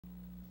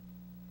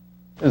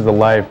This is the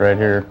life right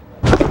here.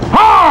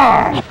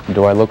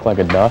 Do I look like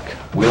a duck?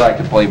 We like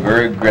to play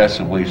very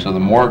aggressively, so the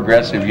more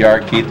aggressive you are,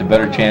 Keith, the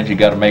better chance you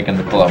got of making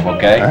the club,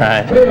 okay? All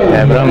right.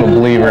 Yeah, but I'm a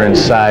believer in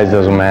size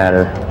doesn't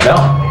matter.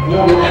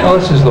 No,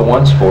 this is the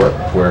one sport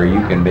where you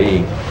can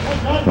be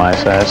My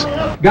size.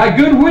 Got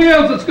good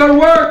wheels, let's go to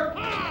work!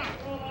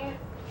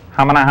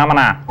 Hamana,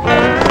 hamana.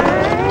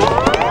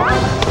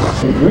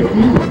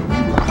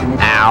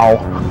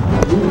 Ow.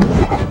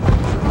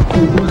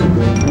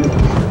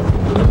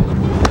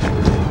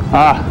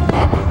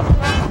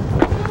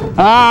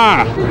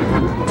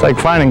 It's like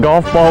finding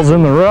golf balls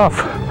in the rough.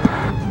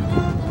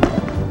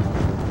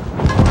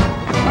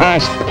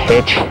 Nice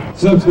pitch.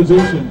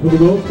 Substitution for the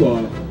goal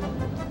squad.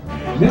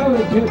 Now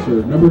at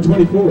catcher, number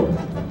 24,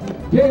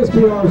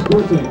 KSPR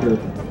sports anchor,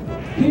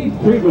 Keith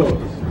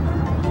Pringles.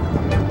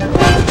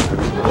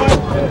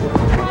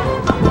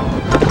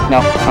 No,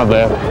 not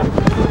bad.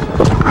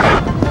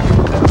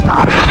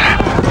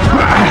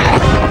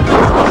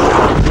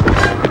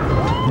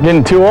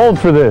 Getting too old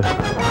for this.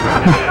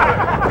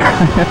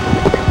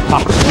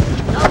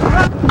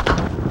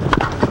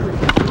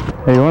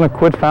 Hey, you want to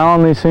quit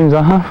fouling these things,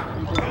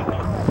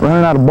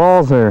 Running out of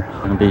balls there.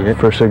 Gonna be it.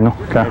 First signal.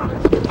 Okay.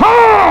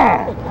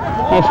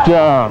 Nice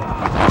job.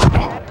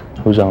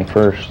 Who's on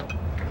first?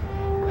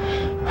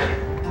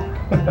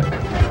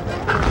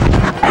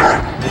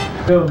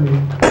 Tell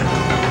me.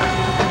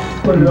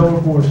 Put it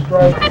over for a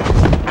strike.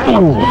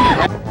 Ooh.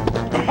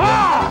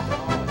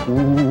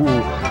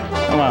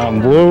 Come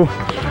on, Blue. I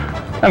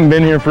haven't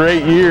been here for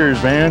 8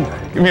 years, man.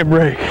 Give me a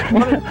break.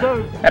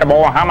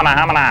 Attaboy, hamana,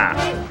 hamana.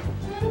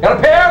 Got a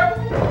pair?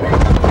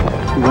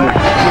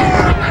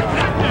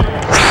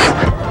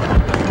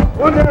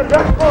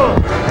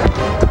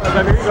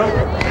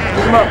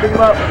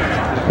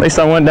 At least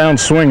I went down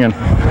swinging.